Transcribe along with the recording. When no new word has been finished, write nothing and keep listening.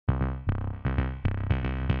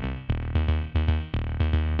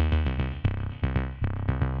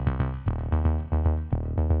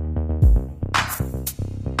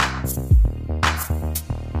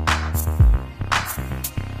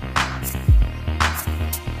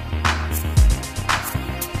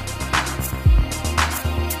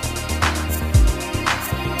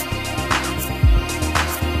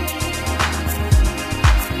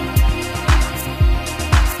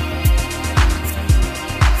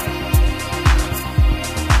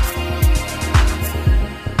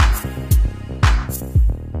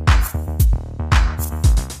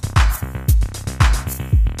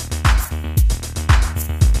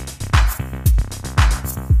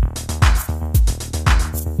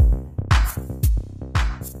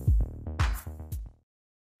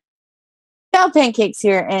Val Pancakes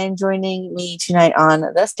here, and joining me tonight on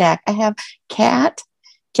the stack, I have Kat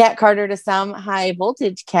Carter to some, high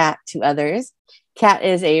voltage Kat to others. Kat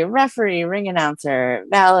is a referee, ring announcer,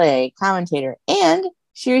 valet, commentator, and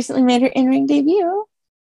she recently made her in-ring debut.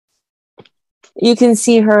 You can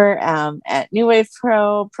see her at New Wave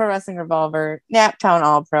Pro, Pro Wrestling Revolver, Naptown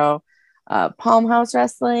All Pro, Palm House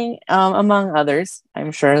Wrestling, among others.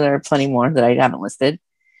 I'm sure there are plenty more that I haven't listed.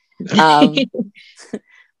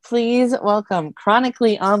 Please welcome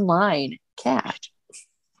Chronically Online, Kat.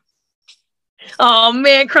 Oh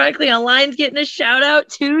man, Chronically Online's getting a shout out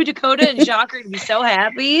too. Dakota and Jacques are gonna be so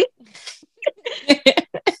happy.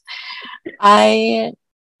 I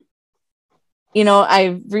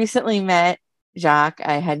recently met Jacques.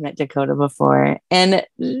 I had met Dakota before, and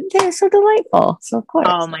they're so delightful. So of course.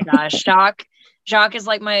 Oh my gosh, Jacques is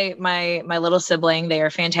like my little sibling. They are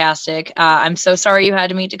fantastic. I'm so sorry you had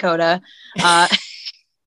to meet Dakota.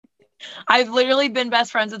 I've literally been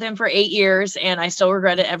best friends with him for 8 years, and I still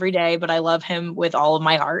regret it every day, but I love him with all of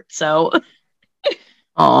my heart. So,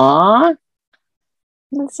 aw,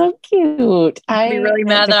 that's so cute. I'd be really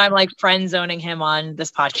mad that I'm like friend zoning him on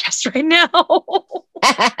this podcast right now.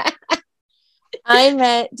 I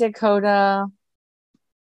met Dakota,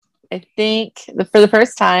 I think, for the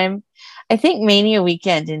first time, I think Mania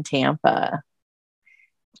weekend in Tampa.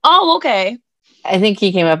 Oh, okay. I think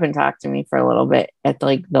he came up and talked to me for a little bit at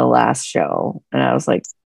like the last show, and I was like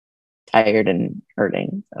tired and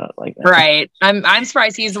hurting. So, like that. Right. I'm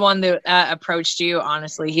surprised he's the one that approached you.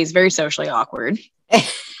 Honestly, he's very socially awkward. I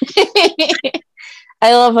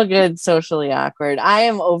love a good socially awkward. I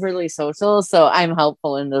am overly social, so I'm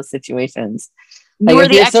helpful in those situations. You are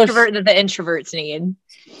the extrovert that the introverts need.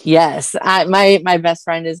 Yes, my best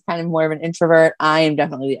friend is kind of more of an introvert. I am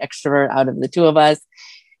definitely the extrovert out of the two of us.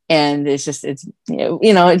 And it's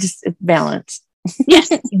balanced. Yes,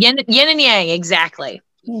 yin and yang, exactly.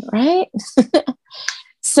 Right.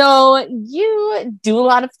 So you do a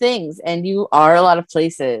lot of things, and you are a lot of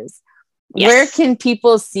places. Yes. Where can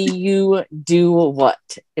people see you do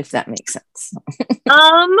what, if that makes sense?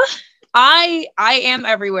 I am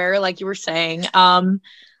everywhere, like you were saying. I'm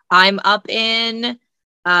up in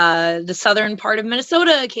the southern part of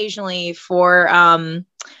Minnesota occasionally for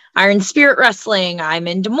Iron Spirit Wrestling. I'm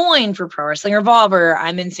in Des Moines for Pro Wrestling Revolver.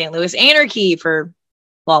 I'm in St. Louis Anarchy for,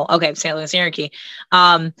 St. Louis Anarchy.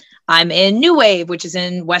 I'm in New Wave, which is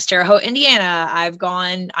in West Terre Haute, Indiana. I'm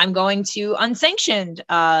going to Unsanctioned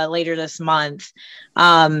later this month.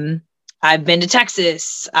 I've been to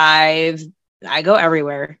Texas. I go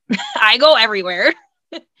everywhere. I go everywhere.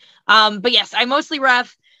 But yes, I mostly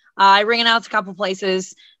ref. I ring announce a couple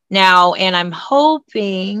places now, and I'm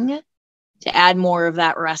hoping to add more of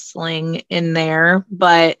that wrestling in there.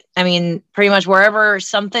 But I mean, pretty much wherever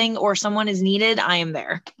something or someone is needed, I am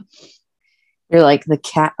there. You're like the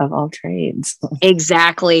cat of all trades.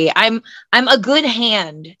 Exactly. I'm a good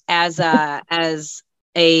hand, as a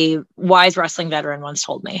wise wrestling veteran once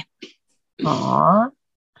told me. Aww.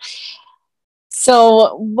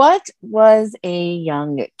 So what was a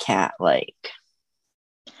young Kat like?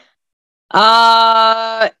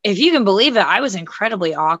 If you can believe it, I was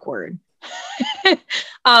incredibly awkward.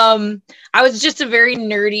 I was just a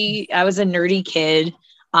nerdy kid.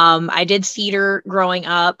 I did theater growing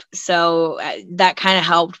up, so that kind of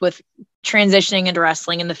helped with transitioning into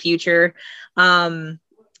wrestling in the future. I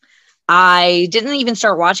didn't even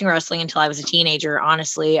start watching wrestling until I was a teenager.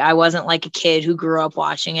 Honestly, I wasn't like a kid who grew up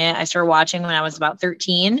watching it. I started watching when I was about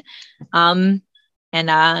 13. And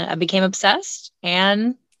I became obsessed,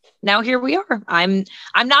 and now here we are. I'm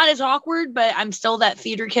not as awkward, but I'm still that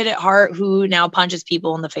theater kid at heart who now punches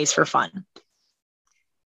people in the face for fun.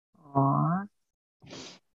 Aww.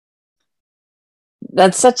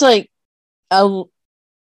 That's such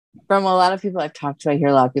from a lot of people I've talked to, I hear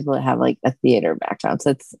a lot of people that have like a theater background.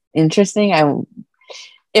 So it's interesting.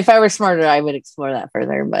 If I were smarter, I would explore that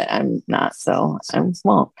further, but I'm not, so I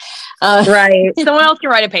won't. Right. Someone else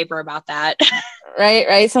can write a paper about that.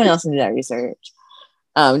 Right. Someone else can do that research.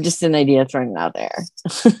 Just an idea, throwing it out there.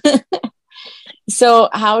 So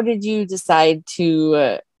how did you decide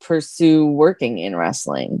to pursue working in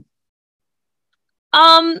wrestling?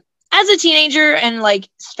 As a teenager and like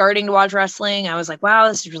starting to watch wrestling, I was like, wow,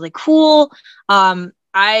 this is really cool. I'm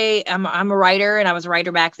a writer, and I was a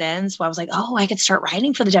writer back then. So I was like, oh, I could start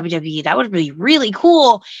writing for the WWE. That would be really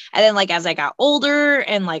cool. And then like, as I got older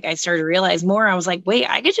and like, I started to realize more, I was like, wait,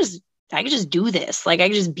 I could just do this. Like I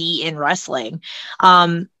could just be in wrestling.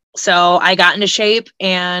 So I got into shape,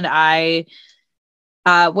 and I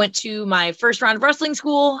went to my first round of wrestling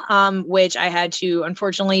school, which I had to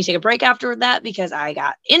unfortunately take a break after that because I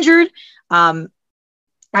got injured.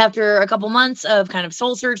 after a couple months of kind of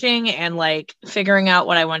soul searching and like figuring out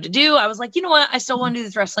what I wanted to do, I was like, you know what? I still want to do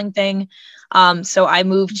this wrestling thing. So I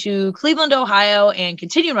moved to Cleveland, Ohio, and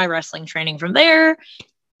continued my wrestling training from there.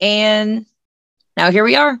 And now here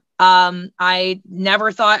we are. I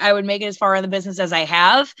never thought I would make it as far in the business as I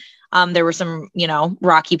have. There were some,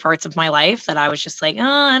 rocky parts of my life that I was just like,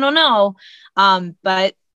 I don't know.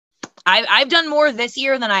 But I've done more this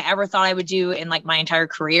year than I ever thought I would do in like my entire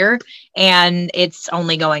career. And it's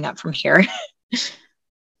only going up from here.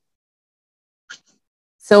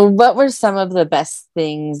 So what were some of the best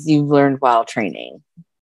things you've learned while training?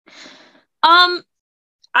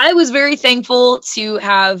 I was very thankful to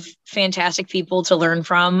have fantastic people to learn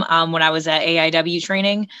from when I was at AIW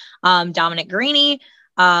training. Dominic Guarini,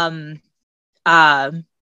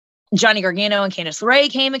 Johnny Gargano and Candice LeRae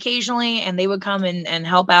came occasionally, and they would come and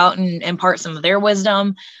help out and impart some of their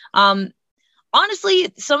wisdom.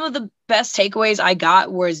 Honestly, some of the best takeaways I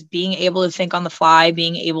got was being able to think on the fly,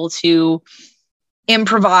 being able to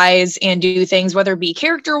improvise and do things, whether it be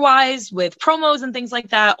character-wise with promos and things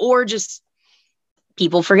like that, or just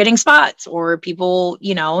people forgetting spots or people,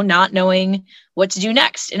 not knowing what to do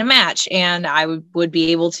next in a match. And I would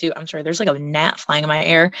be able to, I'm sorry, there's like a gnat flying in my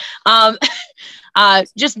air.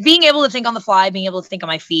 Just being able to think on the fly, being able to think on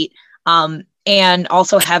my feet, and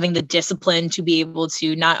also having the discipline to be able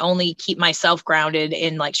to not only keep myself grounded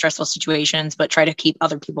in like stressful situations, but try to keep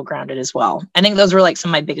other people grounded as well. I think those were like some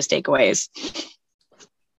of my biggest takeaways.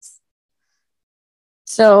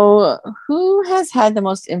 So who has had the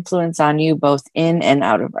most influence on you both in and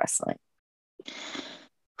out of wrestling?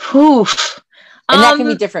 Oof. And that can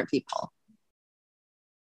be different people.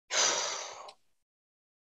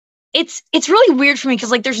 It's really weird for me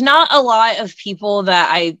because like there's not a lot of people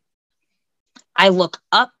that I look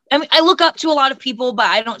up. I mean, I look up to a lot of people, but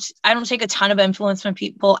I don't take a ton of influence from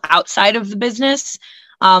people outside of the business.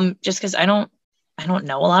 Just because I don't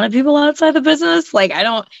know a lot of people outside the business. Like I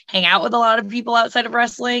don't hang out with a lot of people outside of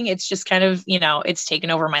wrestling. It's just kind of, it's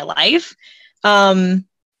taken over my life. I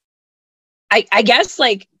guess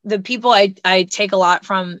like the people I take a lot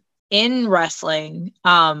from in wrestling,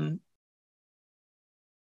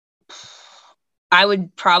 I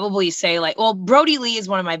would probably say like, well, Brody Lee is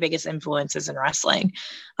one of my biggest influences in wrestling.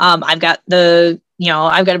 I've got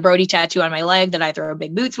I've got a Brody tattoo on my leg that I throw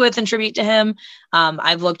big boots with in tribute to him.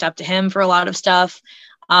 I've looked up to him for a lot of stuff.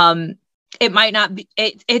 It might not be,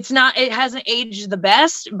 it hasn't aged the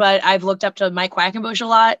best, but I've looked up to Mike Quackenbush a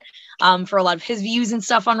lot, for a lot of his views and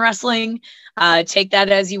stuff on wrestling. Take that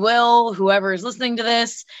as you will, whoever is listening to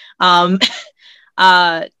this.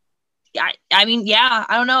 I mean, yeah,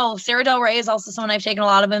 I don't know. Sarah Del Rey is also someone I've taken a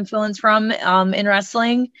lot of influence from in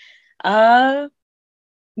wrestling. Yeah,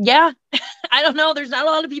 I don't know. There's not a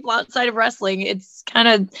lot of people outside of wrestling. It's kind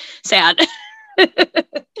of sad.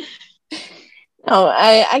 No,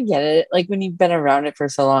 I get it. Like when you've been around it for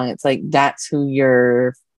so long, it's like that's who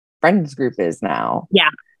your friends group is now. Yeah,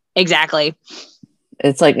 exactly.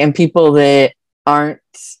 It's like, and people that aren't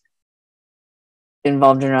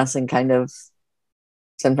involved in wrestling kind of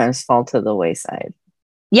sometimes fall to the wayside.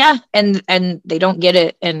 Yeah, and they don't get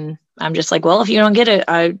it, and I'm just like, well, if you don't get it,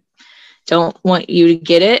 I don't want you to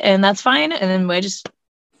get it, and that's fine. And then we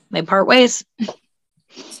part ways.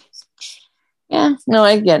 Yeah, no,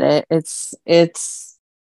 I get it. It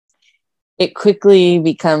quickly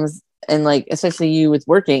becomes, and like especially you with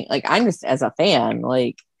working, like I'm just as a fan,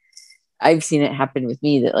 like I've seen it happen with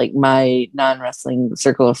me that like my non-wrestling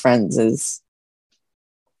circle of friends is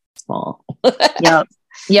small. Yep.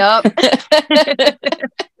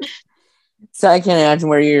 So I can't imagine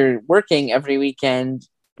where you're working every weekend,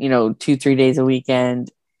 2-3 days a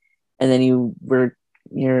weekend, and then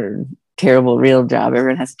your terrible real job.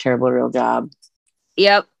 Everyone has a terrible real job.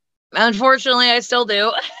 Yep. Unfortunately, I still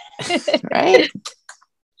do. Right.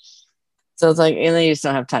 So it's like, and then you just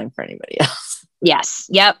don't have time for anybody else. Yes.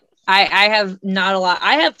 Yep. I have not a lot.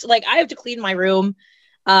 I have to clean my room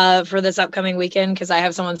for this upcoming weekend because I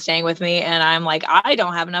have someone staying with me, and I'm like, I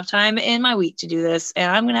don't have enough time in my week to do this, and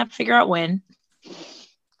I'm gonna have to figure out when.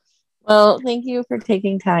 Well, thank you for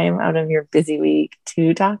taking time out of your busy week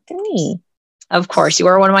to talk to me. Of course, you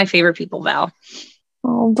are one of my favorite people, Val.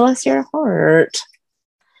 Oh, bless your heart.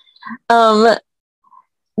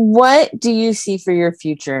 What do you see for your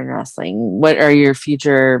future in wrestling? What are your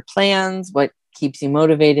future plans? What keeps you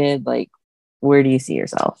motivated? Like, where do you see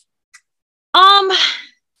yourself?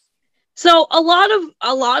 So a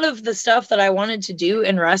lot of the stuff that I wanted to do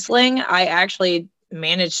in wrestling, I actually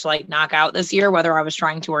managed to like knock out this year, whether I was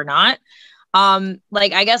trying to or not.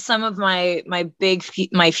 Like I guess some of my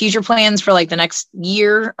future plans for like the next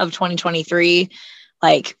year of 2023,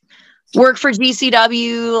 like work for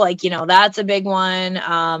GCW, like, that's a big one.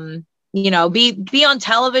 Be on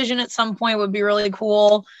television at some point would be really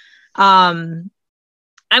cool.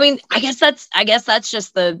 I mean, I guess that's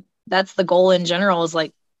just that's the goal in general, is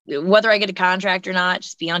like, whether I get a contract or not,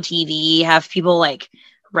 just be on TV, have people like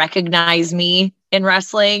recognize me in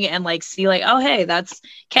wrestling and like see like, oh, hey, that's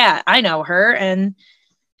Kat, I know her. And,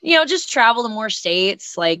 just travel to more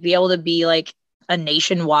states, like be able to be like a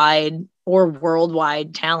nationwide or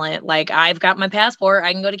worldwide talent. Like, I've got my passport,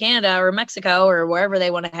 I can go to Canada or Mexico or wherever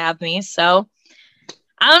they want to have me. So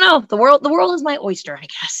I don't know. The world is my oyster, I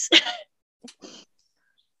guess.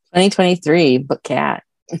 2023, book Kat.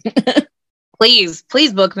 Please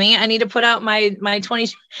book me. I need to put out my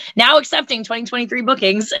 2023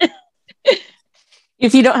 bookings.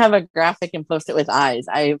 If you don't have a graphic and post it with eyes,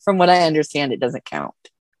 from what I understand, it doesn't count.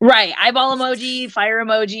 Right. Eyeball emoji, fire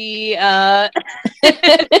emoji.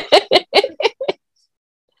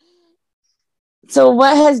 So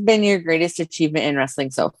what has been your greatest achievement in wrestling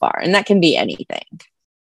so far? And that can be anything.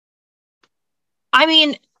 I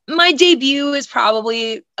mean, my debut is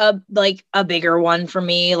probably a bigger one for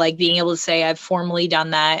me, like being able to say I've formally done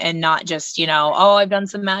that and not just, I've done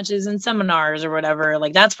some matches and seminars or whatever.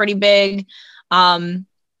 Like, that's pretty big.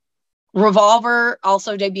 Revolver,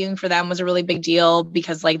 also debuting for them was a really big deal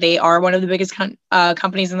because like they are one of the biggest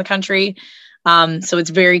companies in the country. So it's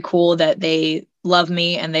very cool that they love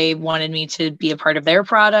me and they wanted me to be a part of their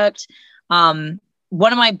product. One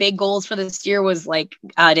of my big goals for this year was like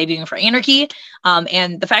debuting for Anarchy.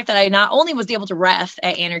 And the fact that I not only was able to ref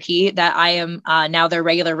at Anarchy, that I am now their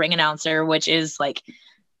regular ring announcer, which is like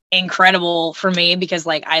incredible for me because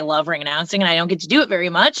like I love ring announcing and I don't get to do it very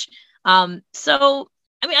much. So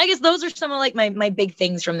I mean, I guess those are some of like my big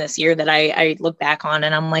things from this year that I look back on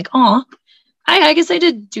and I'm like, oh, I guess I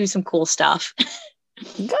did do some cool stuff.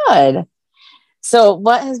 Good. So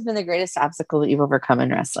what has been the greatest obstacle that you've overcome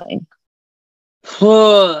in wrestling?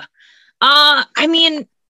 I mean,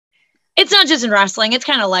 it's not just in wrestling, it's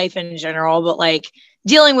kind of life in general, but like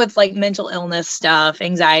dealing with like mental illness stuff,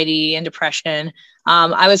 anxiety and depression.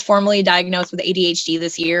 I was formally diagnosed with ADHD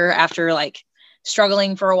this year after like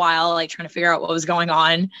struggling for a while, like trying to figure out what was going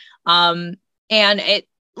on. And it,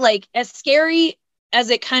 like, as scary as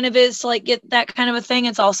it kind of is to like get that kind of a thing,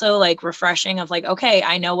 it's also like refreshing of like, okay,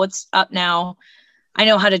 I know what's up now. I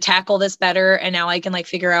know how to tackle this better. And now I can like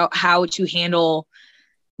figure out how to handle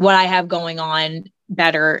what I have going on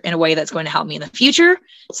better in a way that's going to help me in the future.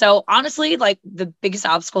 So honestly, like the biggest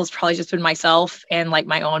obstacle has probably just been myself and like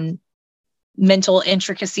my own mental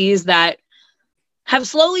intricacies that have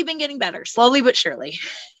slowly been getting better, slowly but surely.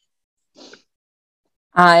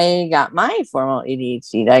 I got my formal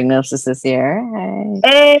ADHD diagnosis this year.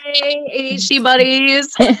 Hey, ADHD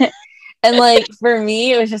buddies. And like, for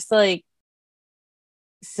me, it was just like,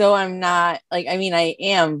 so I'm not like, I mean, I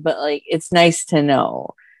am, but like, it's nice to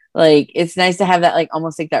know, like, it's nice to have that, like,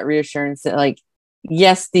 almost like that reassurance that like,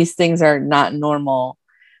 yes, these things are not normal,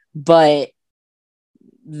 but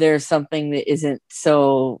there's something that isn't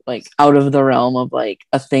so like out of the realm of like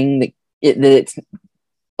a thing that it's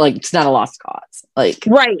like, it's not a lost cause. Like,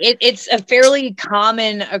 right. It's a fairly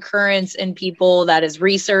common occurrence in people that is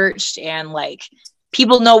researched and like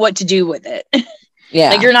people know what to do with it.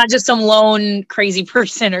 Yeah. Like, you're not just some lone crazy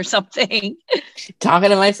person or something. Talking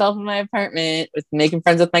to myself in my apartment with making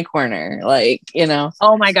friends with my corner. Like,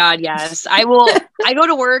 Oh my God. Yes. I go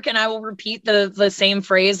to work and I will repeat the same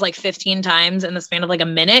phrase like 15 times in the span of like a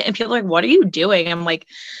minute. And people are like, what are you doing? I'm like,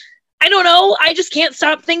 I don't know. I just can't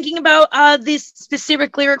stop thinking about this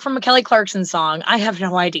specific lyric from a Kelly Clarkson song. I have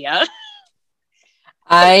no idea.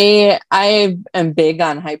 I am big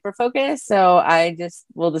on hyperfocus, so I just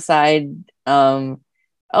will decide,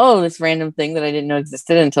 this random thing that I didn't know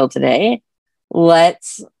existed until today.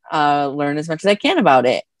 Let's learn as much as I can about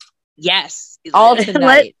it. Yes. All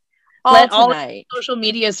tonight. Let all social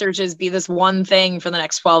media searches be this one thing for the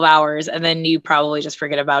next 12 hours, and then you probably just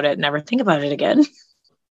forget about it and never think about it again.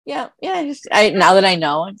 Yeah. Now that I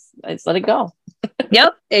know, I just let it go.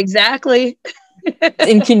 Yep, exactly. It's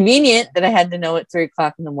inconvenient that I had to know at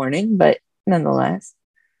 3:00 in the morning, but nonetheless.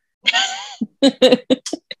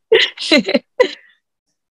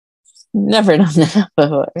 Never done that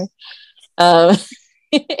before.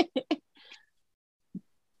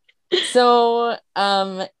 So,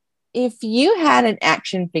 if you had an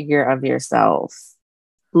action figure of yourself,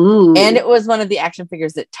 Ooh, and it was one of the action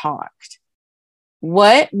figures that talked,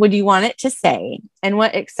 what would you want it to say, and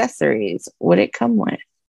what accessories would it come with?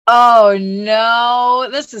 Oh no,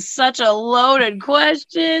 this is such a loaded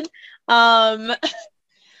question. I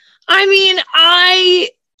mean, I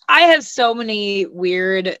I have so many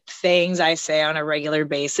weird things I say on a regular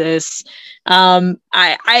basis. I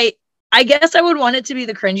guess I would want it to be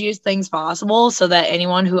the cringiest things possible so that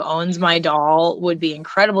anyone who owns my doll would be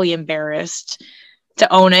incredibly embarrassed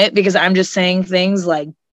to own it, because I'm just saying things like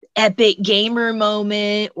epic gamer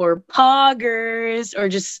moment or poggers or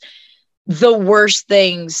just the worst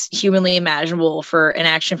things humanly imaginable for an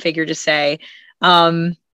action figure to say.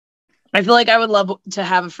 I feel like I would love to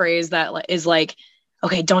have a phrase that is like,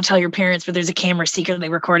 okay, don't tell your parents, but there's a camera secretly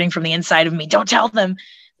recording from the inside of me. Don't tell them.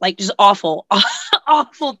 Like, just awful,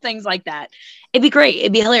 awful things like that. It'd be great.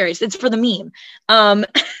 It'd be hilarious. It's for the meme.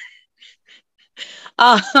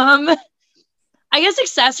 I guess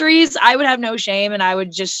accessories, I would have no shame, and I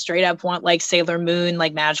would just straight up want like Sailor Moon,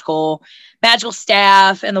 like magical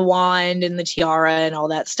staff and the wand and the tiara and all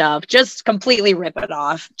that stuff. Just completely rip it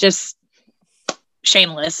off. Just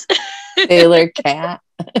shameless. Sailor Cat.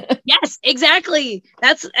 Yes, exactly.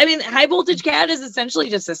 High voltage cat is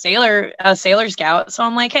essentially just a sailor scout. So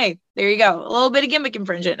I'm like, hey, there you go. A little bit of gimmick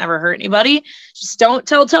infringement never hurt anybody. Just don't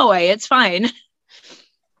tell Toei. It's fine.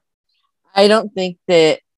 I don't think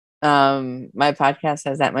that my podcast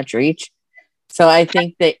has that much reach. So I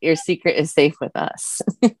think that your secret is safe with us.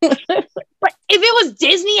 But if it was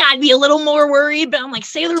Disney, I'd be a little more worried. But I'm like,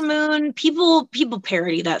 Sailor Moon, people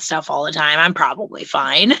parody that stuff all the time. I'm probably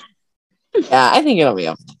fine. Yeah, I think it'll be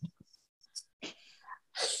okay.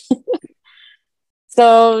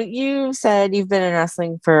 So you said you've been in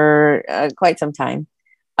wrestling for quite some time.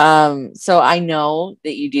 So I know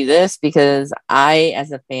that you do this because I,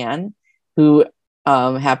 as a fan who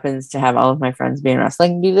happens to have all of my friends be in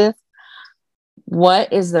wrestling, do this.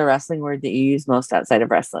 What is the wrestling word that you use most outside of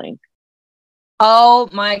wrestling? Oh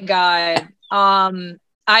my God.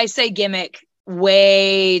 I say gimmick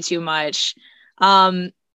way too much.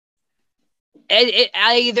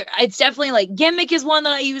 It's definitely like gimmick is one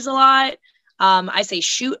that I use a lot. I say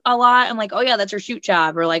shoot a lot. I'm like, oh yeah, that's her shoot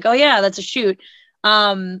job, or like, oh yeah, that's a shoot.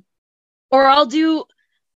 Or I'll do,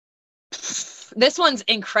 this one's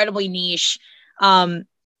incredibly niche.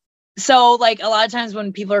 So like a lot of times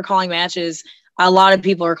when people are calling matches, a lot of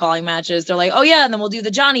people are calling matches. They're like, oh yeah, and then we'll do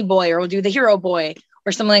the Johnny Boy or we'll do the Hero Boy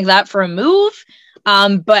or something like that for a move.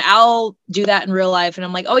 But I'll do that in real life. And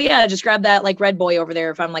I'm like, oh yeah, just grab that like red boy over there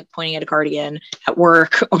if I'm like pointing at a cardigan at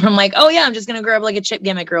work. Or I'm like, oh yeah, I'm just going to grab like a chip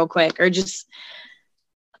gimmick real quick. Or just,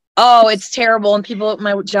 oh, it's terrible. And people at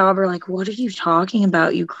my job are like, what are you talking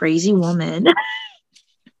about, you crazy woman?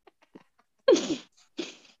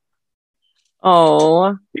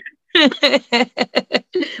 Oh.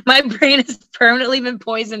 My brain has permanently been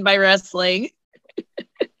poisoned by wrestling.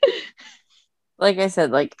 Like I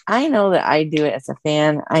said, like I know that I do it as a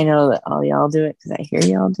fan. I know that all y'all do it because I hear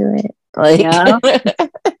y'all do it. Like, yeah.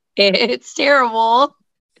 It's terrible.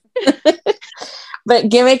 But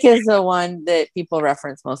gimmick is the one that people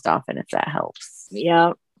reference most often, if that helps.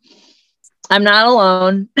 Yeah. I'm not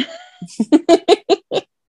alone.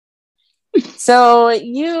 So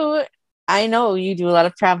I know you do a lot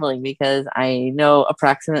of traveling because I know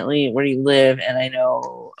approximately where you live and I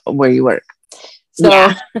know where you work. So,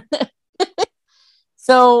 yeah.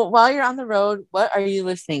 So while you're on the road, what are you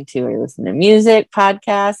listening to? Are you listening to music,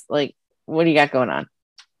 podcasts? Like, what do you got going on?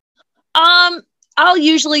 I'll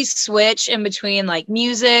usually switch in between like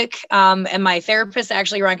music. And my therapist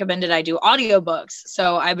actually recommended I do audiobooks.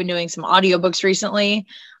 So I've been doing some audiobooks recently.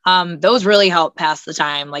 Those really help pass the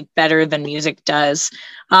time, like better than music does.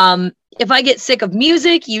 If I get sick of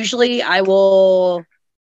music, usually I'll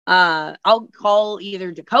call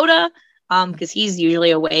either Dakota, because he's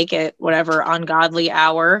usually awake at whatever ungodly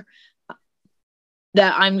hour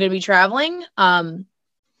that I'm going to be traveling.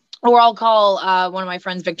 Or I'll call one of my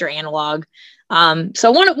friends, Victor Analog.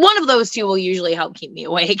 So one of those two will usually help keep me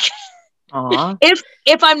awake.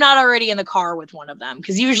 If I'm not already in the car with one of them,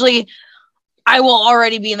 because usually I will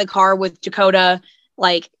already be in the car with Dakota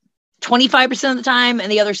like 25% of the time, and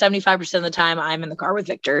the other 75% of the time I'm in the car with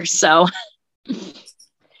Victor. So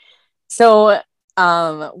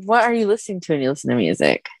what are you listening to when you listen to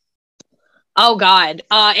music? Oh God.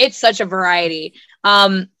 It's such a variety.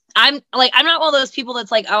 I'm not one of those people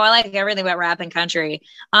that's like, oh, I like everything about rap and country.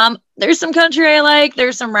 There's some country I like,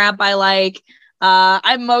 there's some rap I like.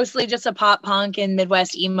 I'm mostly just a pop punk and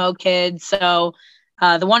Midwest emo kid. So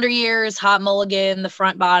the Wonder Years, Hot Mulligan, the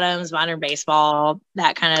Front Bottoms, Modern Baseball,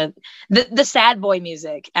 that kind of the sad boy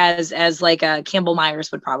music, as like Campbell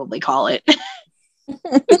Myers would probably call it.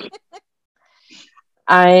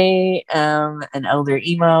 I am an elder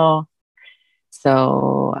emo,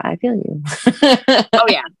 so I feel you. Oh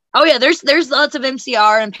yeah. There's lots of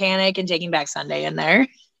MCR and Panic and Taking Back Sunday in there.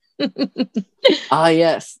 Ah,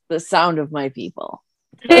 yes, the sound of my people.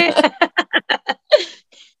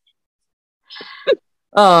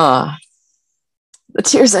 Oh, the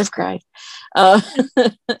tears I've cried. Uh,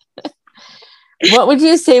 what would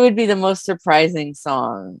you say would be the most surprising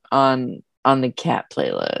song on the cat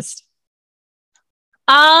playlist?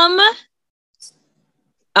 Um,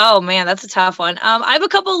 oh man, that's a tough one. I have a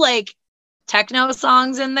couple like techno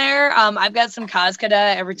songs in there. I've got some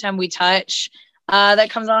Kazkada Every Time We Touch that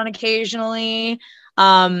comes on occasionally.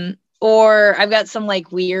 Or I've got some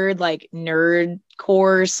like weird like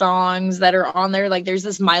nerdcore songs that are on there. Like there's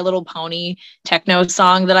this My Little Pony techno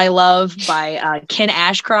song that I love by Ken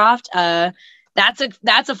Ashcroft. That's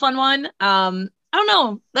a fun one. I don't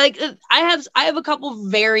know. Like I have a couple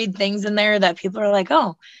varied things in there that people are like,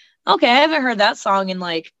 oh, okay, I haven't heard that song in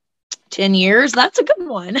like 10 years. That's a good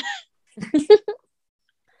one.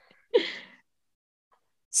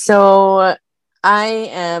 So I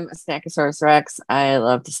am a Snackosaurus Rex. I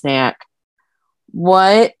love to snack.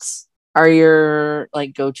 What are your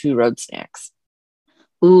like go-to road snacks?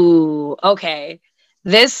 Ooh, okay.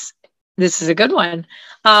 This is a good one.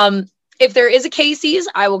 If there is a Casey's,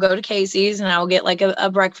 I will go to Casey's and I will get like a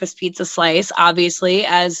breakfast pizza slice, obviously,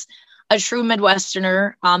 as a true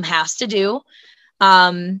Midwesterner has to do.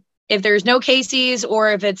 If there's no Casey's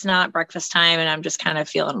or if it's not breakfast time and I'm just kind of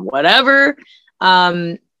feeling whatever,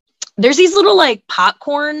 there's these little like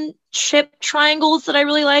popcorn chip triangles that I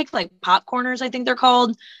really like popcorners, I think they're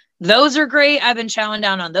called. Those are great. I've been chowing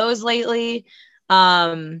down on those lately.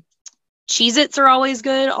 Cheez-Its are always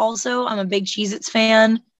good. Also, I'm a big Cheez-Its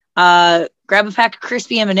fan. Grab a pack of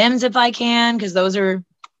crispy M&Ms if I can, because those are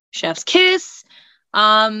chef's kiss.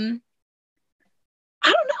 I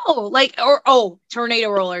don't know, like, tornado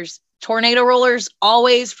rollers. Tornado rollers,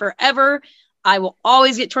 always, forever. I will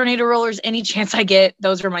always get tornado rollers any chance I get.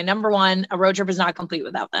 Those are my number one. A road trip is not complete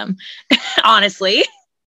without them, honestly.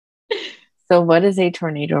 So what is a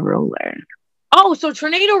tornado roller? Oh, so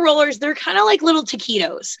tornado rollers, they're kind of like little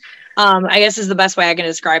taquitos. I guess is the best way I can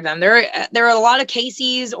describe them. There are a lot of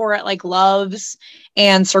Casey's or at like Love's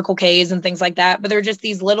and Circle K's and things like that, but they're just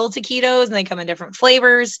these little taquitos and they come in different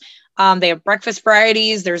flavors. They have breakfast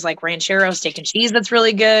varieties. There's like ranchero steak and cheese that's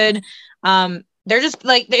really good. They're just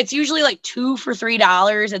like, it's usually like 2 for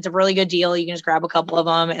 $3. It's a really good deal. You can just grab a couple of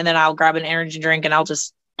them and then I'll grab an energy drink and I'll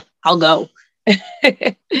go.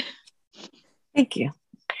 Thank you.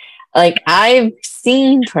 Like I've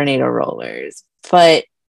seen tornado rollers, but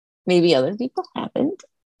maybe other people haven't.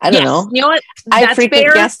 I don't know. You know what? I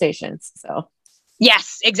frequent gas stations, so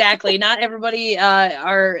yes, exactly. Not everybody's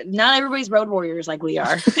road warriors like we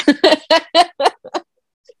are.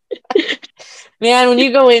 Man, when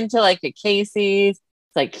you go into like a Casey's,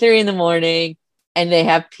 it's like 3 a.m. and they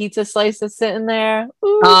have pizza slices sitting there.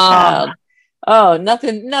 Ooh, child. Oh,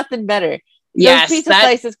 nothing better. Yes, those pizza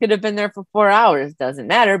slices could have been there for 4 hours. Doesn't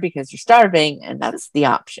matter because you're starving, and that's the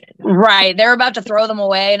option. Right. They're about to throw them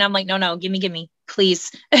away, and I'm like, no, give me,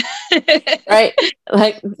 please. Right.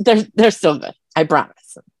 Like they're still good. I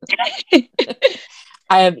promise.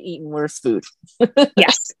 I have eaten worse food.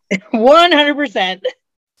 Yes. 100%.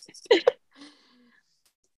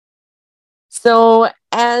 So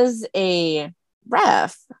as a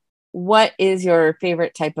ref, what is your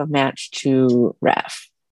favorite type of match to ref?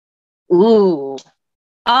 Ooh.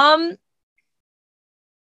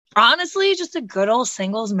 Honestly, just a good old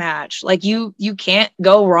singles match. Like you can't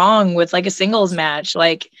go wrong with like a singles match.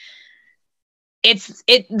 Like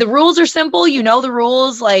the rules are simple, the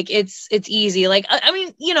rules, like it's easy. Like I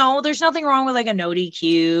mean, there's nothing wrong with like a no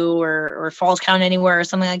DQ or false count anywhere or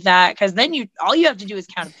something like that, because then all you have to do is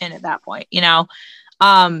count a pin at that point.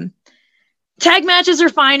 Tag matches are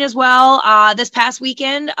fine as well. This past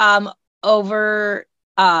weekend, over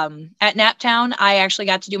at Naptown, I actually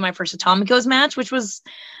got to do my first Atomicos match, which was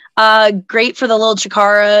great for the little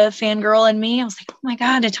Chikara fangirl in me. I was like, oh my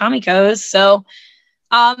god, Atomicos. So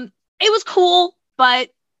it was cool, but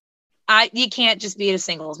you can't just be at a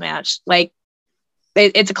singles match. Like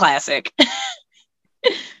it's a classic.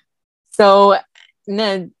 So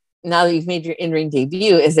now that you've made your in-ring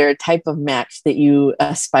debut, is there a type of match that you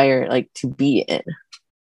aspire like to be in?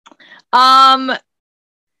 I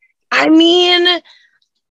mean,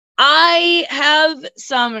 I have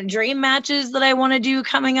some dream matches that I want to do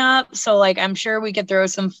coming up. So like, I'm sure we could throw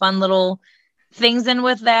some fun little things in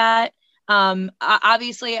with that.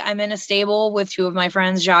 Obviously I'm in a stable with 2 of my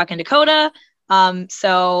friends, Jacques and Dakota.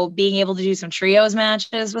 So being able to do some trios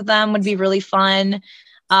matches with them would be really fun.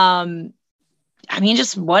 I mean,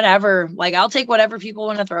 just whatever, like I'll take whatever people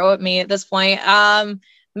want to throw at me at this point.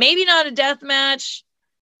 Maybe not a death match.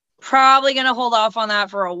 Probably going to hold off on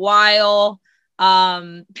that for a while.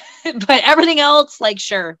 But everything else, like,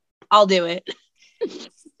 sure, I'll do it.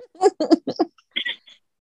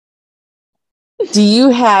 Do you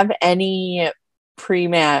have any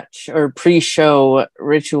pre-match or pre-show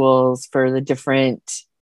rituals for the different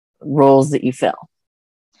roles that you fill?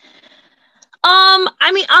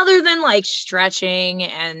 I mean, other than like stretching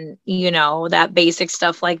and, that basic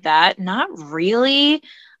stuff like that, not really.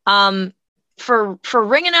 Um, for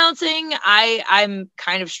ring announcing, I'm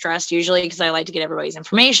kind of stressed usually because I like to get everybody's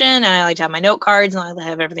information and I like to have my note cards and I like to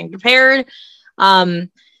have everything prepared. I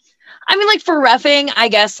mean, like for reffing, I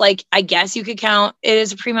guess you could count it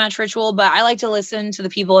as a pre-match ritual, but I like to listen to the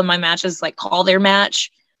people in my matches like call their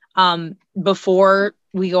match before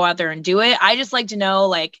we go out there and do it. I just like to know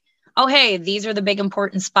like, oh, hey, these are the big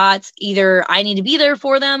important spots. Either I need to be there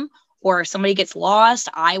for them or if somebody gets lost,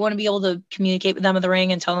 I want to be able to communicate with them in the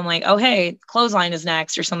ring and tell them like, oh, hey, clothesline is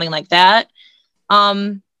next or something like that.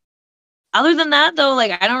 Other than that, though,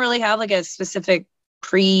 like I don't really have like a specific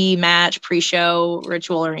pre-match, pre-show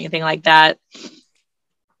ritual or anything like that.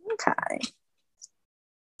 Okay.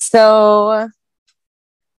 So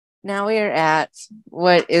now we are at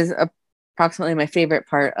what is approximately my favorite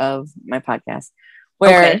part of my podcast,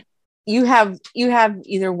 where you have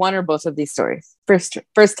either one or both of these stories. First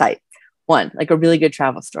type, one, like a really good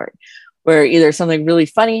travel story, where either something really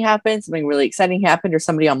funny happened, something really exciting happened, or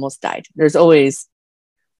somebody almost died. There's always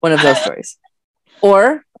one of those stories.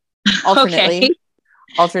 Or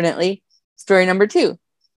alternately, story number two.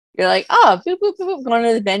 You're like, oh, boop, boop, boop, boop, going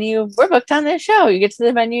to the venue. We're booked on this show. You get to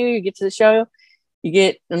the venue, you get to the show, you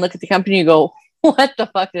get and look at the company, you go, what the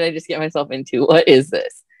fuck did I just get myself into? What is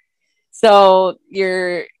this? So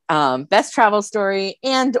your best travel story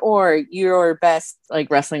and or your best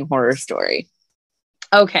like wrestling horror story.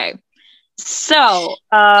 Okay. So,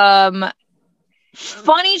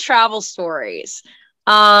 funny travel stories.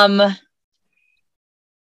 I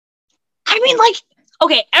mean, like,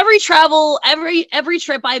 okay, every trip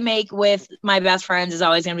I make with my best friends is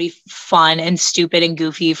always going to be fun and stupid and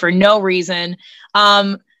goofy for no reason.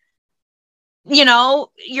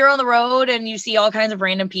 You're on the road and you see all kinds of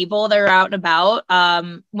random people that are out and about.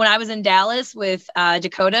 When I was in Dallas with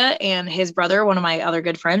Dakota and his brother, one of my other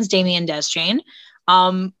good friends, Damian Deschain,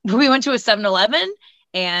 we went to a 7-Eleven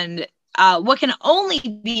and what can only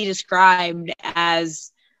be described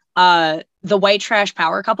as the white trash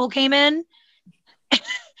power couple came in.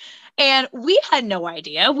 And we had no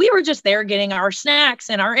idea. We were just there getting our snacks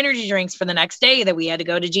and our energy drinks for the next day that we had to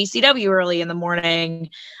go to GCW early in the morning.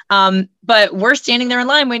 But we're standing there in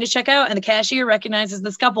line waiting to check out, and the cashier recognizes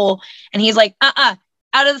this couple, and he's like, out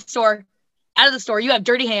of the store. Out of the store. You have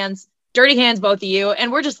dirty hands. Dirty hands, both of you.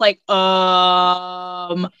 And we're just like,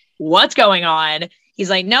 what's going on? He's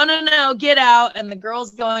like, no, get out. And the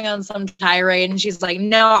girl's going on some tirade. And she's like,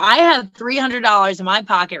 no, I have $300 in my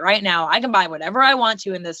pocket right now. I can buy whatever I want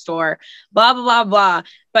to in this store, blah, blah, blah, blah.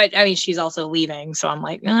 But I mean, she's also leaving. So I'm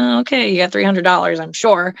like, okay, you got $300, I'm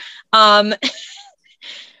sure.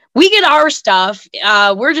 We get our stuff.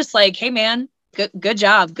 We're just like, hey, man, good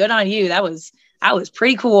job. Good on you. That was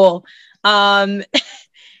pretty cool.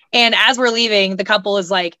 And as we're leaving, the couple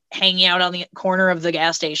is like hanging out on the corner of the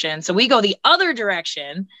gas station. So we go the other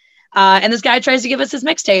direction. And this guy tries to give us his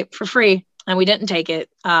mixtape for free. And we didn't take it,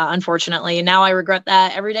 unfortunately. And now I regret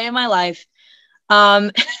that every day of my life.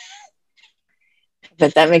 But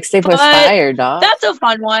that mixtape was fire, dog. That's a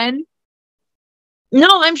fun one.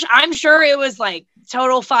 No, I'm sure it was like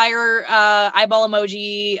total fire, eyeball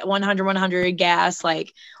emoji, 100, gas,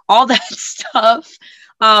 like all that stuff.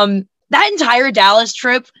 That entire Dallas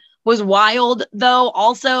trip was wild, though.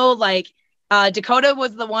 Also, like Dakota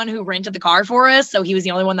was the one who rented the car for us, so he was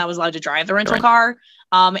the only one that was allowed to drive the rental car.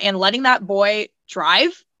 And letting that boy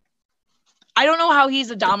drive, I don't know how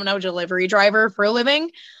he's a Domino delivery driver for a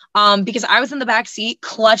living, because I was in the back seat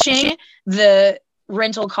clutching the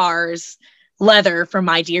rental car's leather for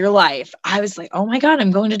my dear life. I was like, oh my God,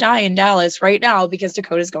 I'm going to die in Dallas right now because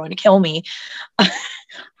Dakota's going to kill me.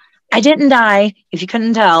 I didn't die, if you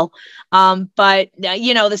couldn't tell. But the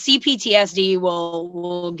CPTSD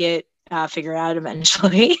will get figured out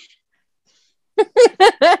eventually.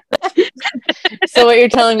 So what you're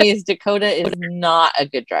telling me is Dakota is not a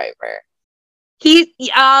good driver. He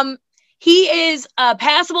is a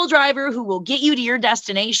passable driver who will get you to your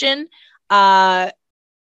destination. And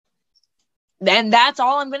that's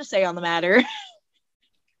all I'm going to say on the matter.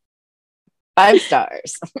 5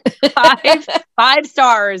 stars. 5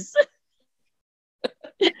 stars.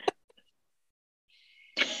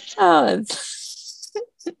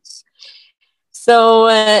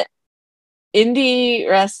 So, indie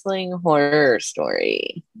wrestling horror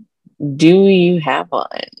story. Do you have one?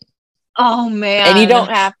 Oh man! And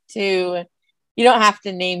you you don't have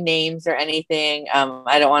to name names or anything.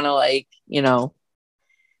 I don't want to like,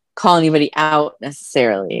 call anybody out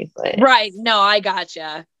necessarily, but Right. No, I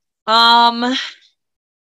gotcha. Oh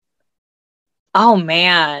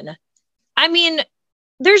man. I mean,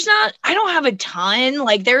 I don't have a ton.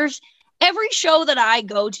 Like there's every show that I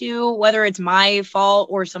go to, whether it's my fault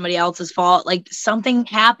or somebody else's fault, like something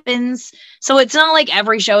happens. So it's not like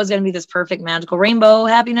every show is going to be this perfect magical rainbow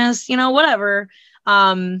happiness, whatever.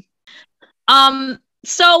 Um,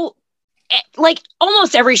 so like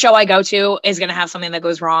almost every show I go to is going to have something that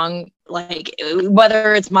goes wrong, like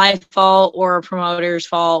whether it's my fault or a promoter's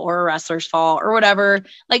fault or a wrestler's fault or whatever.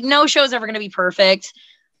 Like no show is ever going to be perfect.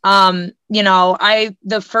 The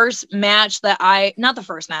first match not the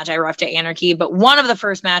first match I reffed at Anarchy, but one of the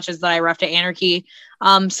first matches that I reffed at Anarchy,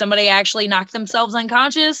 somebody actually knocked themselves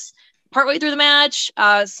unconscious partway through the match.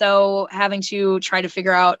 So having to try to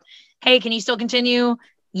figure out, hey, can you still continue?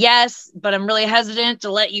 Yes, but I'm really hesitant to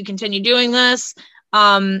let you continue doing this.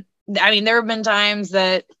 There have been times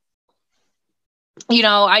that,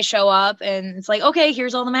 I show up and it's like, okay,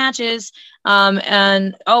 here's all the matches.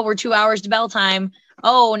 And we're 2 hours to bell time.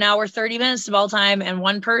 Oh, now we're 30 minutes to bell time and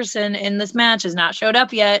one person in this match has not showed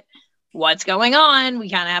up yet. What's going on? We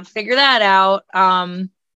kind of have to figure that out.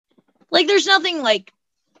 There's nothing like,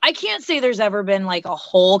 I can't say there's ever been like a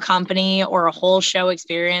whole company or a whole show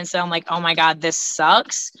experience that I'm like, oh my God, this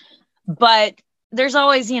sucks. But there's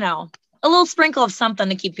always, a little sprinkle of something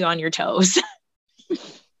to keep you on your toes.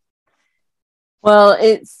 Well,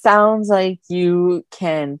 it sounds like you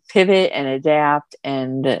can pivot and adapt,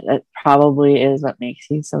 and that probably is what makes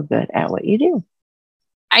you so good at what you do.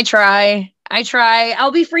 I try. I'll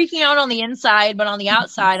be freaking out on the inside, but on the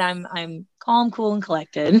outside, I'm calm, cool, and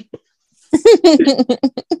collected.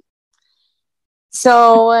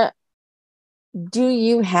 So, do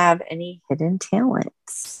you have any hidden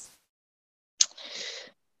talents?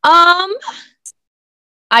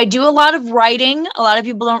 I do a lot of writing. A lot of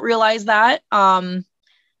people don't realize that. I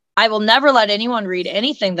will never let anyone read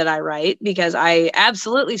anything that I write because I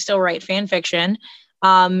absolutely still write fan fiction.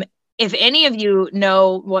 If any of you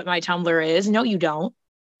know what my Tumblr is, no, you don't.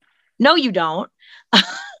 No, you don't.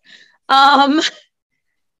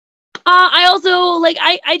 I also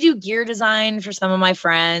I do gear design for some of my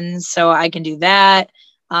friends, so I can do that.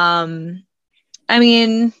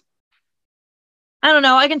 I don't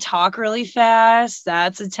know. I can talk really fast.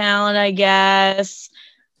 That's a talent, I guess.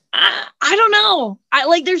 I don't know.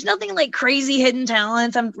 There's nothing like crazy hidden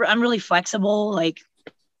talents. I'm really flexible.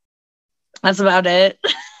 That's about it.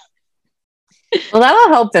 Well, that'll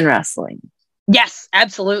help in wrestling. Yes,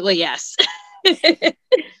 absolutely. Yes.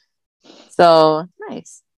 So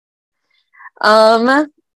nice.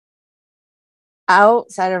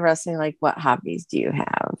 Outside of wrestling, what hobbies do you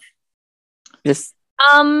have? Just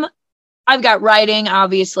I've got writing,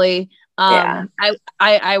 obviously. Yeah.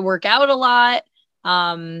 I work out a lot.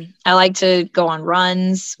 I like to go on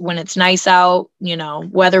runs when it's nice out,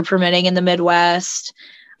 weather permitting in the Midwest.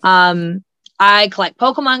 I collect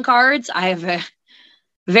Pokemon cards. I have a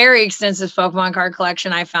very extensive Pokemon card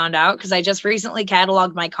collection, I found out, because I just recently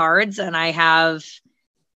cataloged my cards and I have,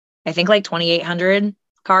 I think, 2,800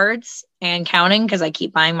 cards and counting because I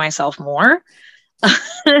keep buying myself more.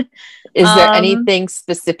 Is there anything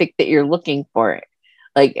specific that you're looking for?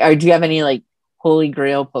 Or do you have any holy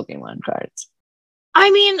grail Pokemon cards?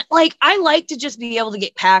 I like to just be able to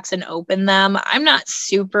get packs and open them. I'm not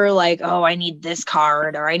super oh, I need this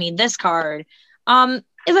card or I need this card. If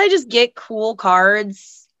I just get cool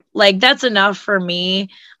cards, that's enough for me.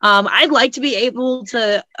 I'd like to be able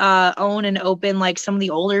to own and open some of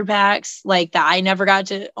the older packs that I never got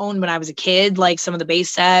to own when I was a kid, some of the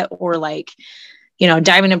base set or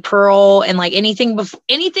Diamond and Pearl and anything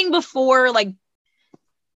before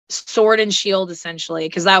Sword and Shield, essentially,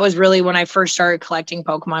 because that was really when I first started collecting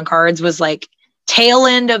Pokemon cards, was tail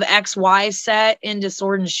end of XY set into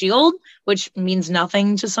Sword and Shield, which means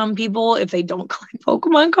nothing to some people if they don't collect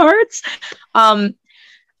Pokemon cards. I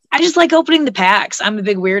just like opening the packs. I'm a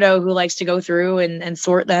big weirdo who likes to go through and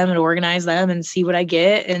sort them and organize them and see what I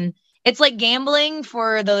get. And it's like gambling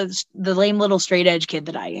for the lame little straight edge kid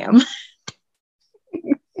that I am.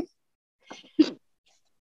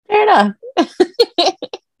 Fair enough.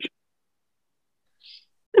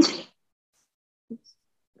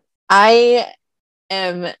 I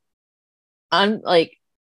am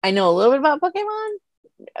I know a little bit about Pokemon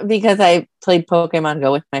because I played Pokemon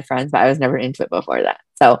Go with my friends, but I was never into it before that.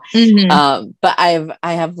 So, but I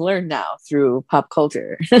have learned now through pop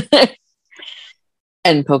culture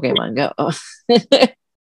and Pokemon Go.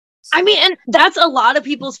 I mean, and that's a lot of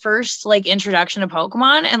people's first like introduction to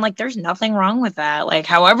Pokemon, and like there's nothing wrong with that. Like,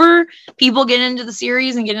 however people get into the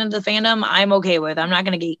series and get into the fandom, I'm okay with. I'm not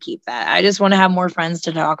gonna gatekeep that. I just want to have more friends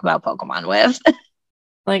to talk about Pokemon with.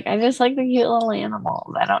 Like, I just like the cute little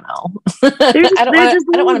animals. I don't know. They're I just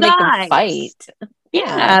don't little want to make them guys. fight.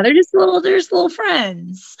 Yeah, they're just little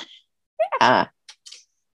friends. Yeah.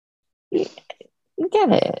 Get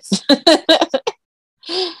it.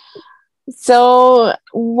 So,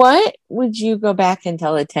 what would you go back and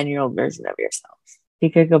tell a 10-year-old version of yourself? If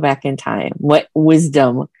you could go back in time, what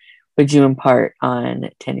wisdom would you impart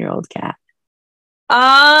on 10-year-old Kat?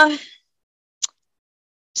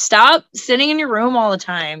 Stop sitting in your room all the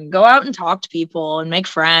time. Go out and talk to people and make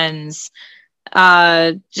friends.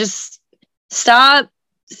 Just stop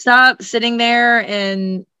sitting there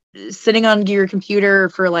and sitting on your computer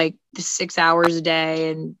for like 6 hours a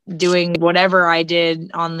day and doing whatever I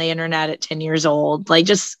did on the internet at 10 years old. Like,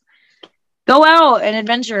 just go out and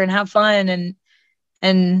adventure and have fun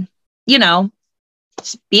and you know,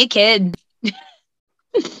 just be a kid.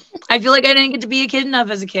 I feel like I didn't get to be a kid enough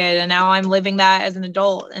as a kid, and now I'm living that as an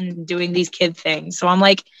adult and doing these kid things. So I'm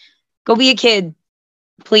like, go be a kid,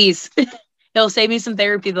 please. It'll save me some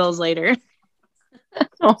therapy bills later.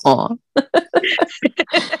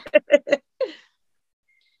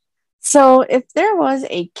 So, if there was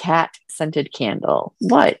a cat scented candle,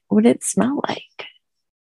 what would it smell like?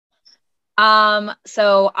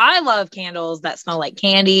 So I love candles that smell like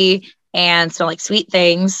candy and smell like sweet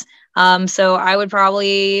things. So I would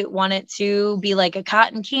probably want it to be like a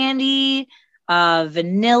cotton candy,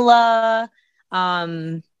 vanilla,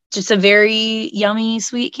 just a very yummy,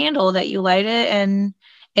 sweet candle that you light it and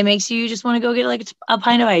it makes you just want to go get like a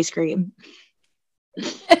pint of ice cream.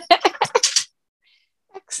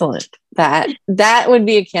 Excellent. That would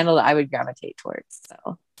be a candle that I would gravitate towards.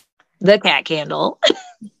 So, the cat candle.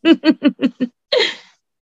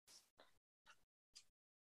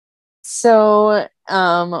 So,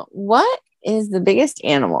 what is the biggest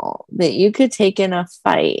animal that you could take in a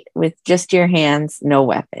fight with just your hands, no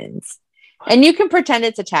weapons? And you can pretend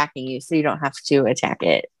it's attacking you so you don't have to attack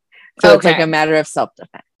it. So It's like a matter of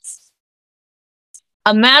self-defense.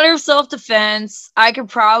 A matter of self-defense, I could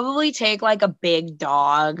probably take like a big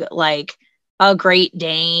dog, like a Great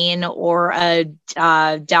Dane or a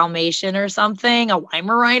Dalmatian or something, a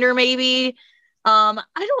Weimaraner maybe. I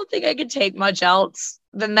don't think I could take much else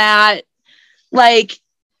than that. Like,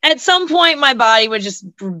 at some point, my body would just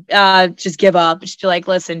give up. Just be like,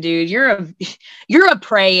 listen, dude, you're a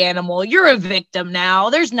prey animal. You're a victim now.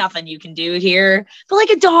 There's nothing you can do here. But like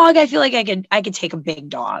a dog, I feel like I could take a big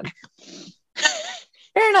dog.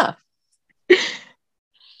 Fair enough.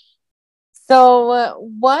 So,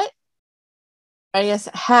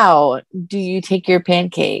 how do you take your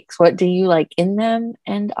pancakes? What do you like in them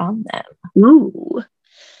and on them? Ooh.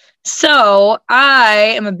 So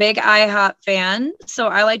I am a big IHOP fan. So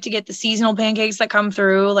I like to get the seasonal pancakes that come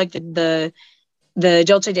through, like the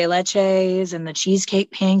dulce de leches and the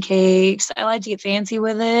cheesecake pancakes. I like to get fancy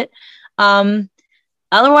with it.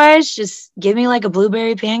 Otherwise, just give me like a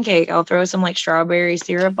blueberry pancake. I'll throw some like strawberry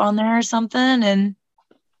syrup on there or something, and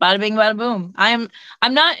bada bing, bada boom. I'm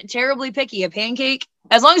not terribly picky. A pancake,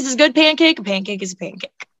 as long as it's a good pancake, a pancake is a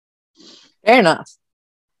pancake. Fair enough.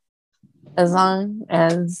 As long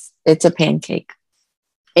as it's a pancake.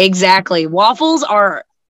 Exactly. Waffles are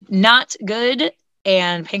not good,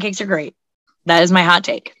 and pancakes are great. That is my hot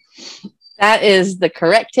take. That is the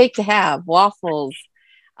correct take to have. Waffles.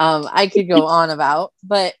 I could go on about,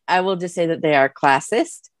 but I will just say that they are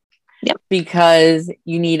classist. Yep. Because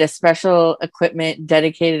you need a special equipment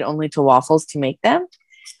dedicated only to waffles to make them.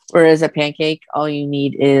 Whereas a pancake, all you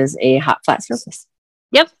need is a hot flat surface.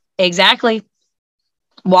 Yep, exactly.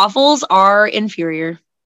 Waffles are inferior.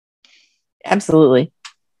 Absolutely.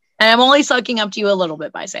 And I'm only sucking up to you a little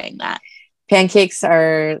bit by saying that. Pancakes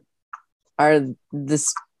are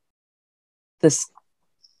this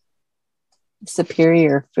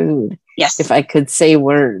superior food. Yes. If I could say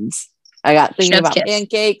words. I got thinking Chef's about kiss.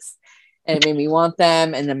 pancakes and it made me want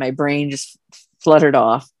them, and then my brain just fluttered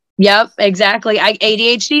off. Yep, exactly.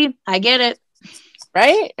 ADHD, I get it.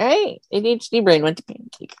 Right? ADHD brain went to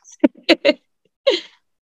pancakes.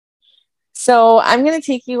 So I'm gonna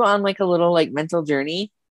take you on like a little like mental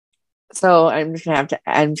journey. So I'm just gonna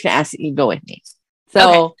ask that you go with me.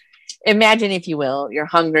 So Imagine, if you will, you're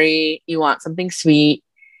hungry, you want something sweet,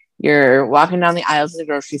 you're walking down the aisles of the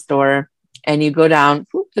grocery store, and you go down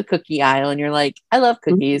the cookie aisle and you're like, I love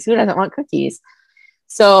cookies. Who doesn't want cookies?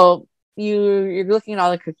 So you're looking at all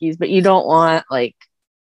the cookies, but you don't want like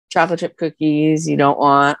chocolate chip cookies. You don't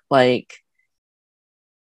want like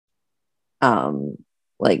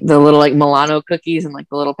like the little like Milano cookies and like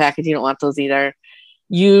the little package. You don't want those either.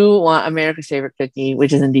 You want America's favorite cookie,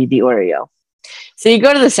 which is indeed the Oreo. So you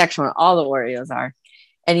go to the section where all the Oreos are,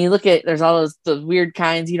 and you look at, there's all those weird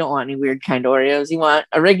kinds. You don't want any weird kind of Oreos. You want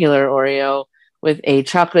a regular Oreo with a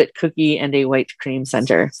chocolate cookie and a white cream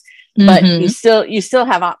center. But you still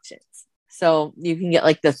have options. So you can get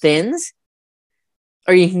like the thins,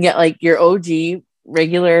 or you can get like your OG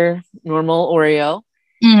regular normal Oreo.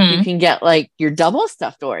 You can get like your double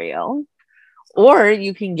stuffed Oreo, or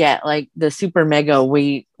you can get like the super mega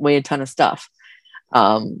weigh a ton of stuff.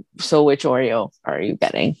 So which Oreo are you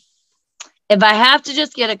getting? If I have to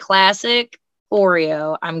just get a classic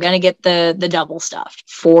Oreo, I'm gonna get the double stuffed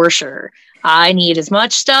for sure. I need as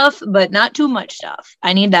much stuff, but not too much stuff.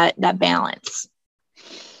 I need that balance.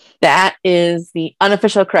 That is the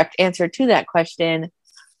unofficial correct answer to that question.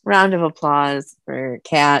 Round of applause for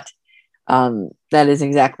Kat. That is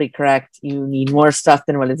exactly correct. You need more stuff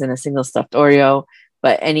than what is in a single stuffed Oreo,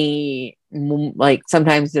 but like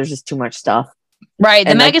sometimes there's just too much stuff. Right.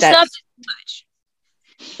 The mega stuff is too much.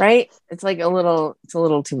 Right? It's like a little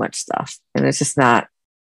too much stuff. And it's just not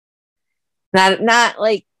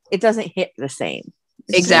like it doesn't hit the same.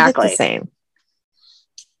 Exactly. The same.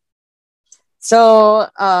 So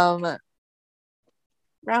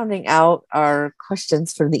rounding out our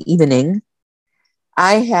questions for the evening,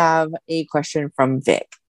 I have a question from Vic.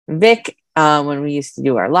 Vic, when we used to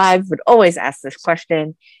do our live, would always ask this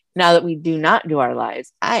question. Now that we do not do our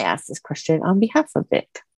lives, I ask this question on behalf of Vic.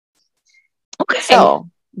 Okay. So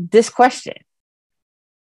this question,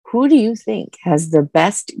 who do you think has the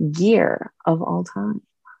best gear of all time?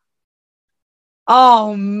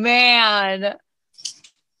 Oh, man.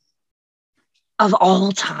 Of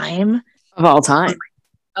all time? Of all time.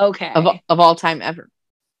 Okay. Of all time ever.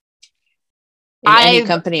 In any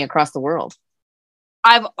company across the world.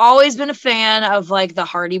 I've always been a fan of like the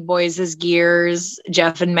Hardy Boys' gears,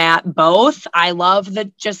 Jeff and Matt both. I love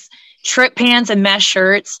the just trip pants and mesh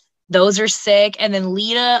shirts. Those are sick. And then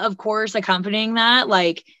Lita, of course, accompanying that,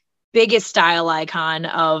 like biggest style icon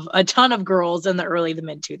of a ton of girls in the early to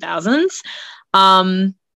mid 2000s.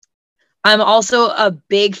 I'm also a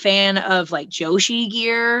big fan of like Joshi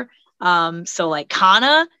gear. So like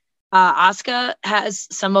Kana. Asuka has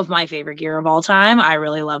some of my favorite gear of all time. I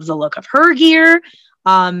really love the look of her gear.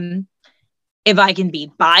 If I can be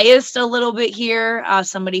biased a little bit here,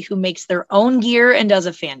 somebody who makes their own gear and does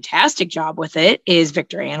a fantastic job with it is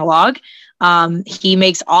Victor Analog. He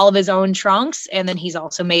makes all of his own trunks, and then he's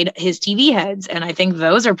also made his TV heads, and I think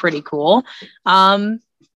those are pretty cool.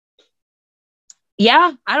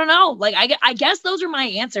 Yeah, I don't know. Like, I guess those are my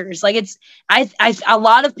answers. Like, a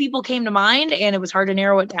lot of people came to mind, and it was hard to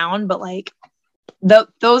narrow it down. But like,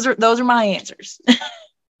 those are my answers.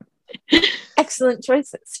 Excellent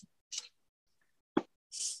choices.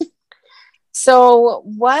 So,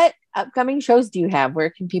 what upcoming shows do you have?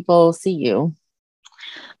 Where can people see you?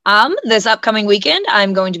 This upcoming weekend,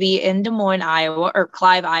 I'm going to be in Des Moines, Iowa, or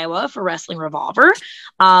Clive, Iowa, for Wrestling Revolver.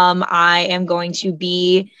 I am going to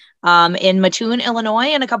be in Mattoon,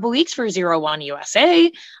 Illinois in a couple weeks for 01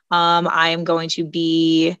 USA. I am going to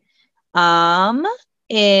be I'm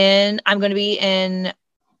going to be in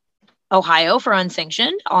Ohio for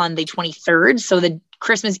Unsanctioned on the 23rd. So the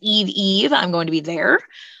Christmas Eve, I'm going to be there.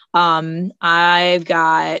 I've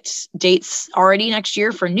got dates already next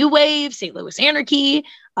year for New Wave, St. Louis Anarchy,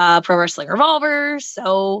 Pro Wrestling Revolver.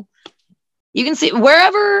 So you can see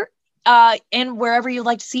wherever you'd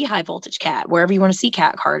like to see High Voltage Kat, wherever you want to see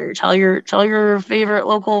Kat Carter, tell your favorite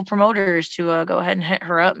local promoters to go ahead and hit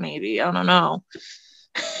her up. Maybe, I don't know.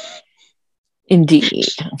 Indeed.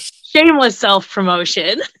 Shameless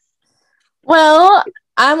self-promotion. Well,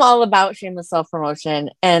 I'm all about shameless self-promotion.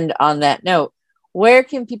 And on that note, where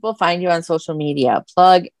can people find you on social media?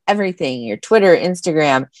 Plug everything, your Twitter,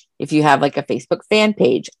 Instagram, if you have like a Facebook fan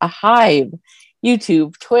page, a Hive,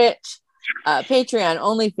 YouTube, Twitch, Patreon,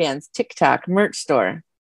 OnlyFans, TikTok, merch store,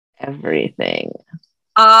 everything.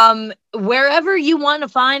 Wherever you want to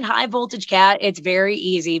find High Voltage Kat, it's very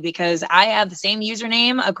easy because I have the same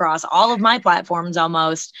username across all of my platforms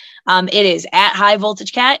almost. It is at High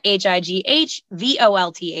Voltage Kat,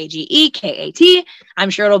 HIGHVOLTAGEKAT. I'm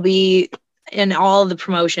sure it'll be in all of the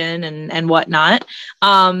promotion and whatnot.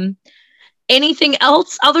 Anything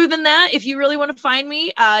else other than that, if you really want to find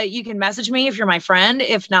me, you can message me if you're my friend.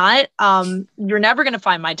 If not, you're never going to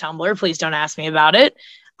find my Tumblr. Please don't ask me about it.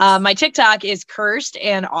 My TikTok is cursed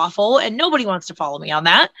and awful, and nobody wants to follow me on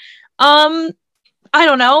that. I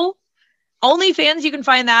don't know. OnlyFans, you can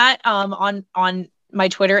find that on my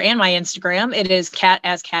Twitter and my Instagram. It is Cat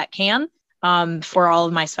as Cat Can for all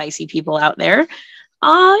of my spicy people out there.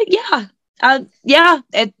 Yeah. Yeah,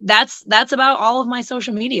 that's about all of my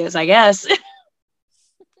social medias, I guess.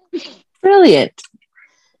 Brilliant.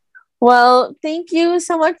 Well, thank you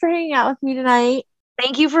so much for hanging out with me tonight.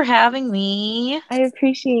 Thank you for having me. I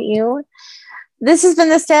appreciate you. This has been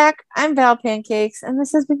The Stack. I'm Val Pancakes, and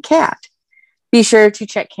this has been Kat. Be sure to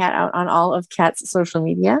check Kat out on all of Kat's social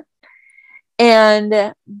media.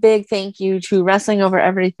 And big thank you to Wrestling Over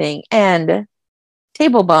Everything and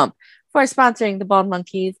Table Bump for sponsoring the Bald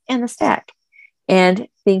Monkeys and The Stack. And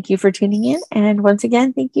thank you for tuning in. And once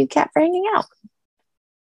again, thank you, Kat, for hanging out.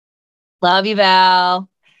 Love you, Val.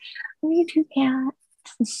 Love you too, Kat.